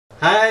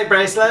Hi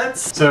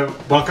bracelets! So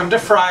welcome to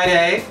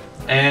Friday,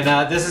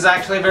 and this is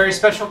actually a very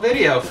special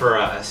video for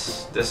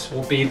us. This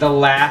will be the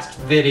last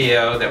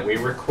video that we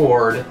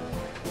record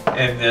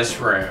in this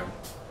room.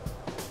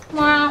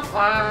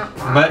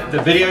 But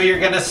the video you're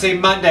gonna see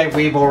Monday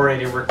we've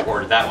already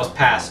recorded. That was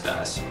past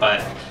us.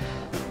 But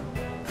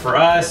for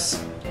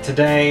us,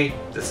 today,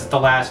 this is the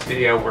last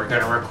video we're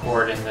gonna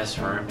record in this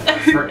room.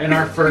 In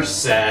our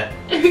first set.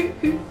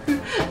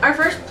 Our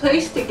first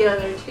place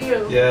together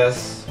too.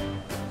 Yes.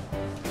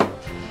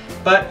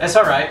 But it's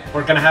alright.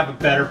 We're gonna have a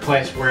better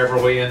place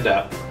wherever we end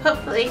up.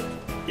 Hopefully.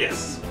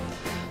 Yes.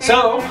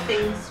 So,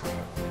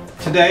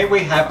 today we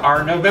have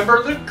our November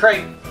Loot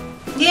Crate.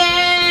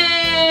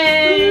 Yay!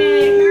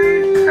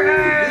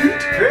 Loot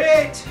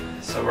Crate!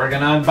 So we're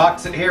gonna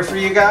unbox it here for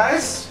you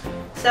guys.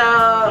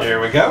 So...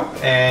 Here we go.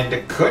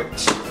 And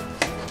cooked.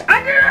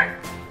 I did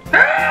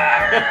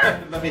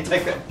it! Let me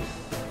take it.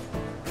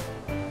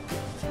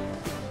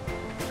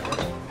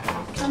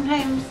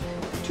 Sometimes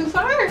too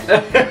far.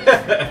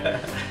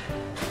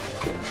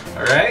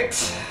 Alright.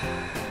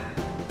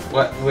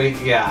 What we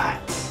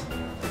got?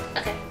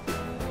 Okay.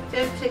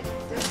 Let's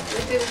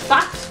do the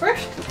box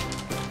first.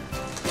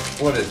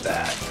 What is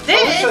that?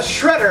 This? Oh, it's a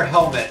shredder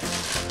helmet.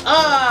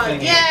 Oh,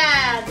 thingy.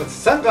 yeah. With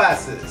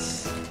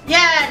sunglasses.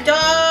 Yeah,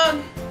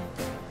 dog.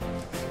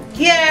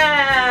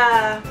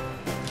 Yeah.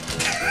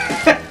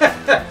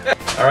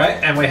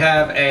 Alright, and we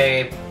have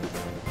a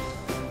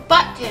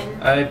Button.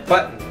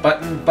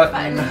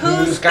 Button.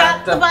 Who's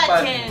got the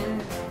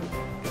button?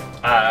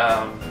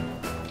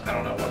 I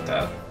don't know what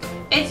that.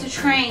 It's a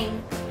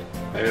train.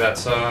 Maybe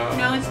that's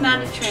No, it's not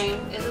a train.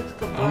 It looks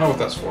like a I don't know what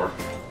that's for.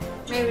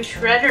 Maybe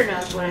Shredder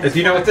knows what it's If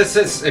you know what this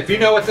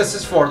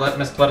is, for, let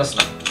us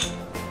know.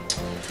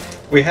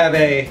 We have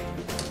a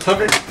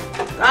Hunger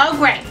Oh,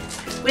 great.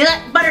 We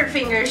let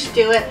Butterfingers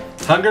do it.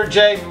 Hunger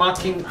J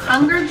Mocking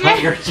Hunger J?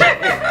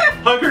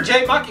 Hunger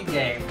J Mocking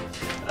Game.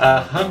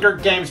 Hunger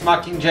Games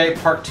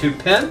Mockingjay Part 2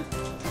 pin.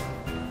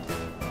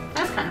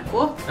 That's kind of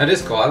cool. That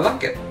is cool. I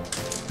like it.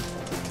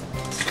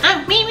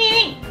 Oh,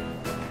 me.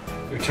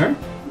 Your turn.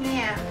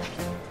 Yeah.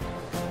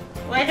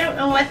 Well, I don't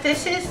know what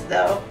this is,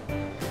 though.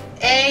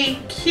 A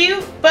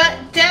cute but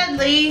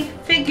deadly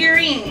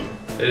figurine.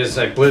 It is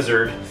a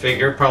Blizzard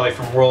figure, probably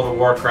from World of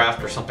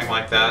Warcraft or something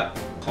like that.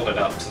 Hold it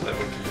up so that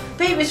we can...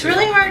 Babe, it's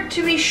really hard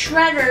to be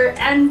Shredder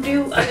and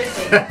do other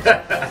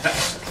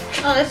things.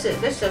 Oh, this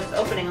is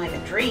opening like a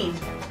dream.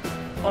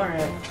 Or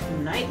a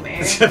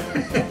nightmare.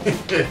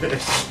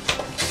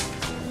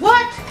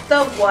 What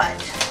the what?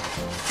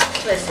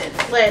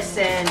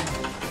 Listen.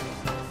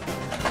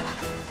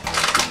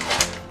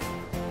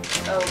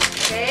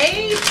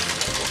 Okay.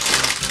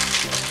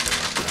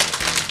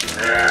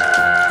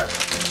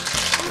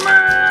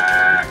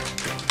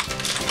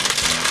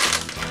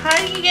 How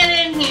do you get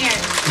in here?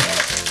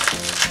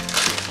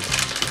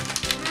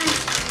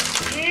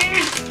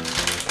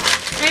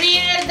 Ready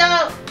to go?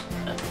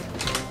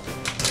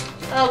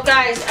 Oh,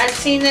 guys, I've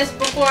seen this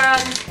before on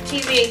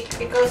TV.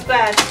 It goes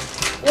bad.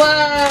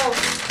 Whoa!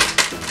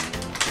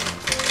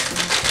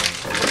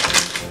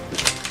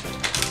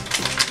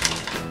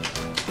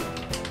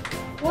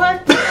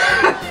 What?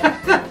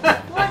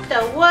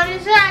 What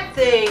is that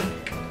thing? I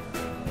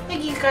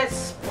think you got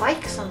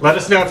spikes on it. Let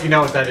us know if you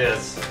know what that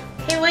is.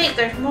 Hey, wait,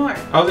 there's more.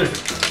 Oh,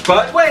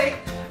 but wait,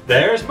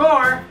 there's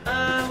more.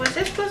 Was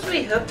this supposed to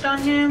be hooked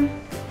on him?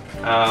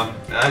 I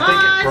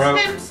think it broke.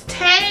 It's his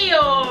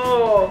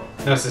tail.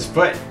 No, it's his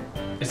foot.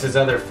 It's his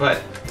other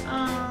foot.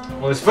 Oh.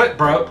 Well, his foot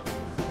broke.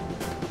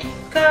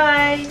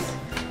 Guys,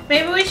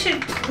 maybe we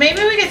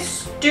could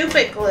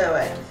stupid glue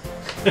it.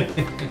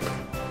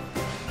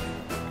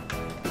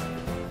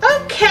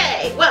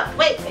 Okay, well,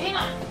 wait, hang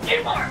on,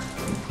 there's more.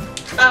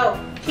 Oh,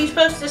 he's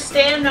supposed to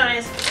stand on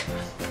his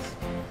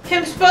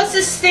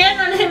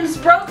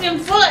broken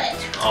foot.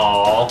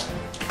 Aww.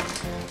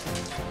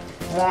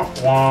 Wah,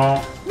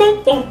 wah.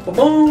 Boom, boom, boom,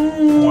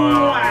 boom.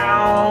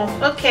 Wow.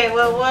 Okay,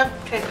 well, we'll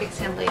try to fix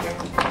him later.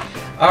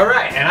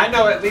 Alright, and I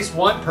know at least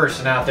one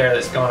person out there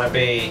that's going to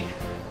be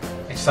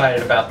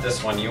excited about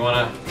this one. You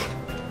want to?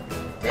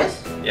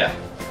 This? Yeah.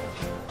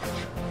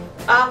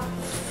 A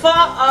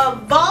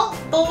Vault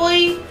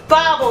Boy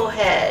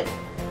bobblehead.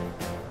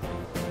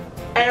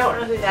 I don't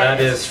know who that is. That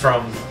is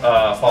from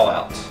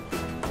Fallout.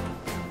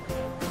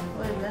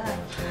 What is that?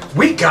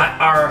 We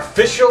got our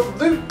official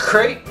Loot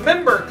Crate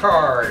member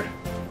card.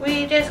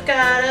 We just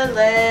got a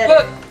letter.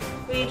 Look.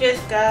 We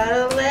just got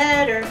a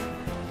letter.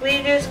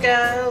 We just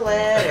got a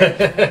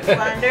letter.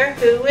 Wonder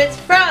who it's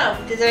from.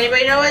 Does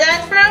anybody know where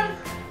that's from?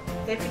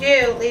 If you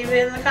do, leave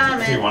it in the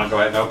comments. Do you want to go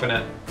ahead and open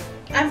it?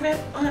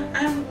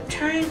 I'm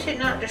trying to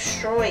not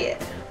destroy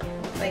it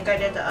like I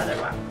did the other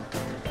one.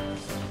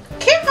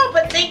 Can't help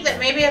but think that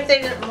maybe if they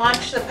didn't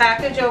launch the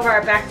package over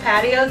our back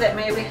patio, that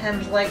maybe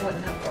his leg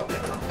wouldn't have broken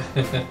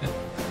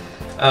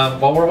off.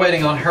 While we're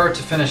waiting on her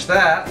to finish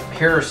that,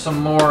 here are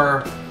some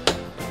more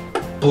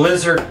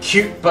Blizzard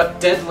cute but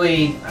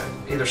deadly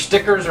either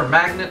stickers or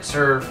magnets,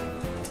 or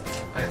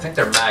I think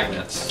they're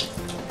magnets.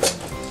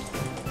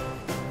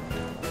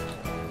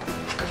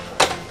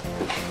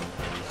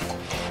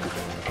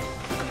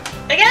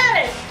 I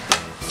got it.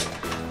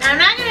 Now I'm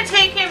not gonna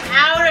take him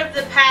out of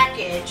the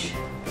package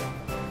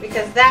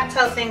because that's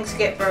how things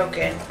get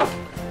broken.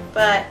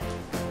 But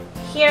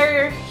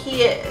here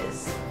he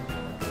is.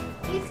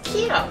 He's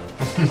cute. I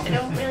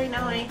don't really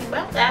know anything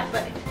about that,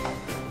 but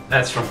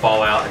that's from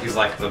Fallout. He's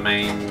like the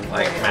main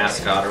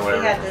mascot or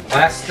whatever.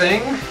 Last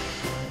thing.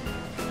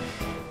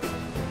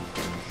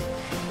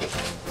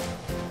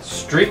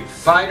 Street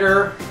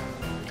Fighter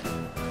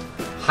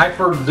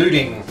Hyper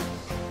Looting.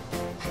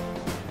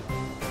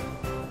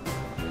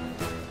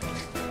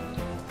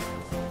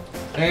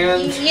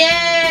 And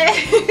yeah.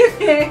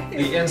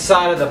 the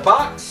inside of the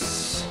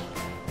box,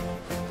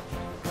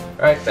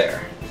 right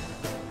there.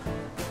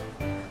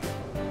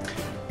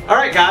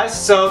 Alright guys,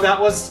 so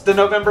that was the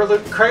November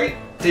Loot Crate.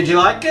 Did you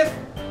like it?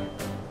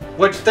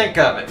 What'd you think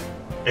of it?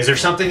 Is there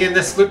something in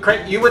this Loot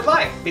Crate you would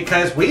like?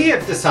 Because we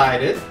have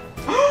decided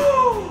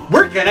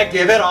we're gonna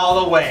give it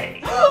all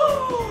away.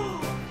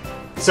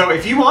 So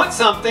if you want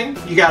something,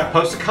 you gotta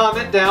post a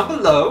comment down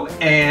below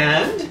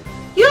and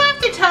you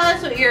have to tell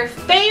us what your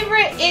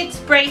favorite It's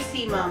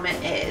Bracy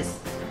moment is.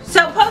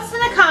 So post in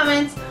the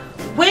comments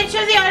which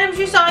of the items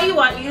you saw you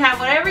want. You can have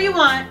whatever you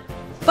want,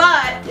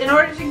 but in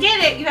order to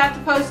get it, you have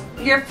to post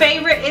your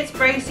favorite It's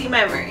Bracy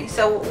memory.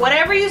 So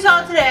whatever you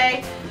saw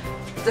today,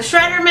 the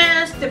Shredder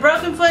mask, the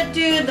Broken Foot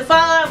dude, the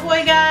Fallout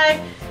Boy guy,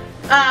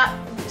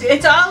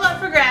 it's all up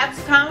for grabs,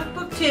 comic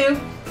book too.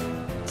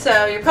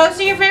 So you're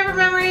posting your favorite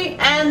memory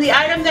and the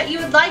item that you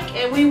would like,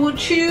 and we will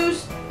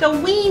choose the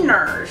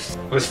winners.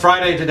 It was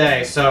Friday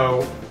today,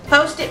 so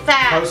post it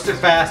fast. Post it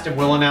fast and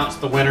we'll announce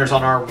the winners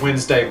on our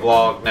Wednesday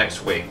vlog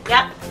next week.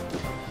 Yep.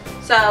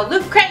 So,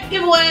 Loot Crate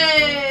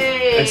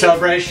giveaway! In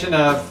celebration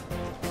of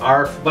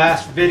our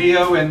last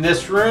video in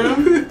this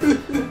room.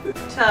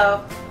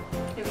 So,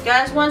 if you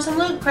guys want some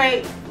Loot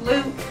Crate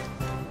loot,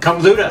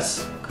 come loot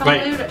us. Come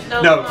Wait, loot us.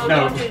 No,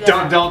 don't do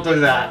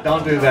that.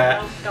 Don't do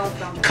that.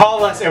 Don't.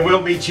 Call us and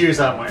we'll meet you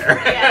somewhere.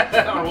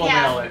 Yeah. Or we'll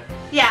mail it.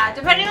 Yeah,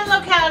 depending on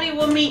locality,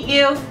 we'll meet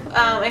you.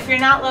 If you're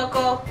not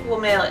local, we'll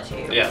mail it to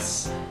you.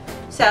 Yes.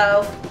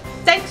 So,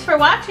 thanks for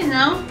watching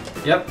though.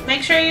 Yep.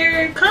 Make sure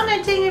you're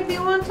commenting if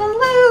you want some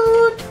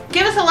loot.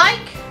 Give us a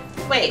like.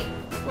 Wait,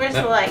 where's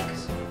the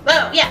likes?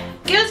 Oh, yeah.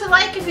 Give us a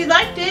like if you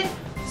liked it.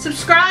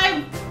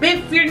 Subscribe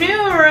if you're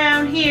new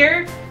around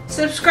here.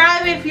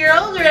 Subscribe if you're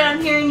old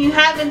around here and you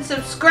haven't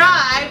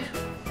subscribed.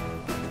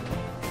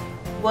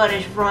 What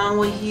is wrong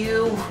with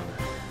you?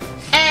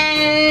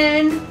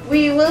 And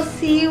we will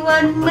see you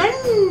on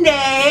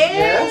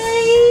Monday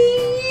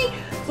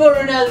for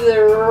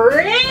another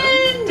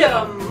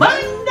Random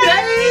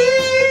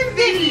Monday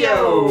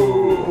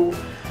video.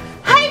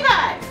 High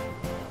five!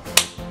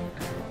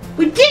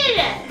 We did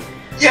it!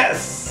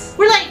 Yes!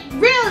 We're like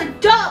real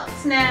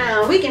adults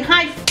now. We can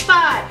high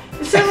five.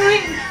 So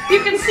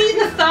you can see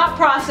the thought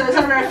process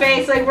on our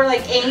face, like we're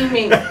like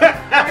aiming.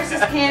 Where's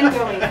his hand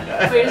going?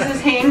 Where's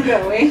his hand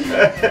going?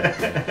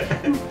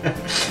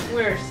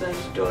 We're such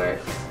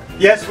dorks.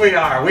 Yes, we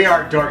are. We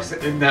are dorks.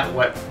 Isn't that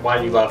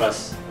why you love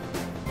us?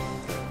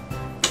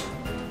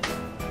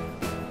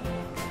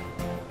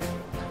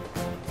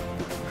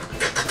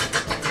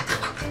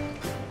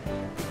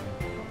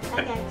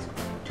 Hi guys.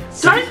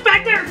 Sonic's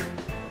back there!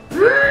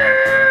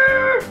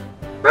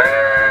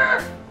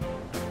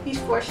 He's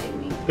forcing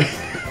me.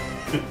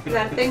 Is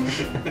that a thing?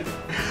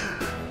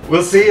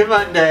 We'll see you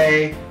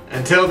Monday.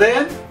 Until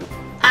then,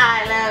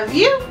 I love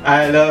you.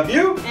 I love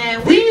you.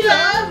 And we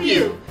love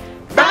you.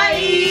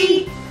 Bye!